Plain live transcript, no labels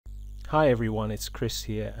Hi everyone, it's Chris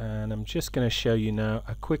here, and I'm just going to show you now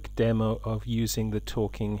a quick demo of using the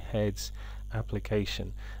Talking Heads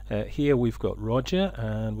application. Here we've got Roger,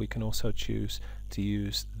 and we can also choose to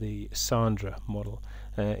use the Sandra model.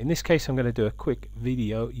 In this case I'm going to do a quick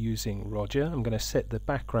video using Roger. I'm going to set the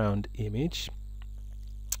background image.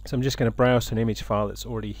 So I'm just going to browse an image file that's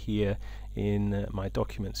already here in my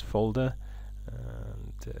documents folder,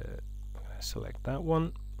 and I'm going to select that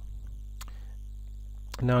one.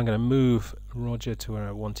 Now I'm going to move Roger to where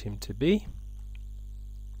I want him to be,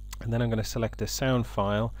 and then I'm going to select a sound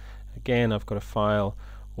file. Again, I've got a file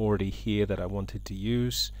already here that I wanted to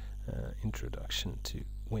use, Introduction to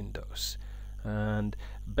Windows, and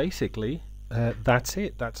basically that's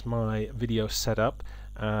it. That's my video setup,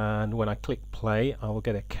 and when I click play I will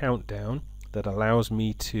get a countdown that allows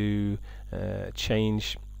me to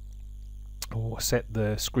change or set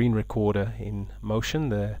the screen recorder in motion.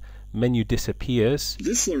 The menu disappears.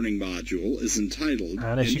 This learning module is entitled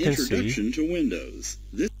and as you can Introduction see, to Windows.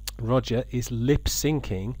 Roger is lip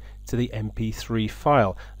syncing to the MP3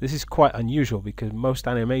 file. This is quite unusual because most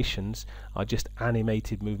animations are just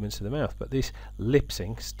animated movements of the mouth, but this lip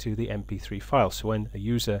syncs to the MP3 file. So when a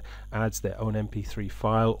user adds their own MP3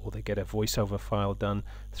 file, or they get a voiceover file done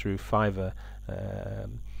through Fiverr.com,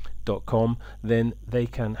 then they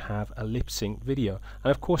can have a lip sync video,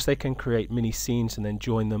 and of course they can create mini scenes and then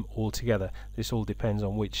join them all together. This all depends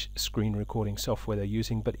on which screen recording software they're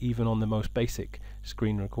using, but even on the most basic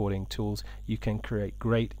screen recording tools you can create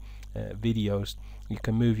great videos. You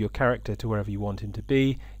can move your character to wherever you want him to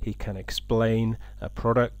be. He can explain a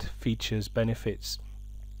product, features, benefits.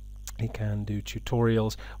 He can do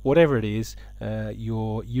tutorials. Whatever it is,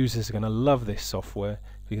 your users are going to love this software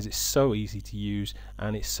because it's so easy to use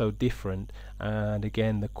and it's so different, and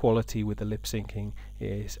again the quality with the lip syncing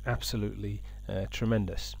is absolutely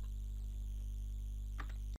tremendous.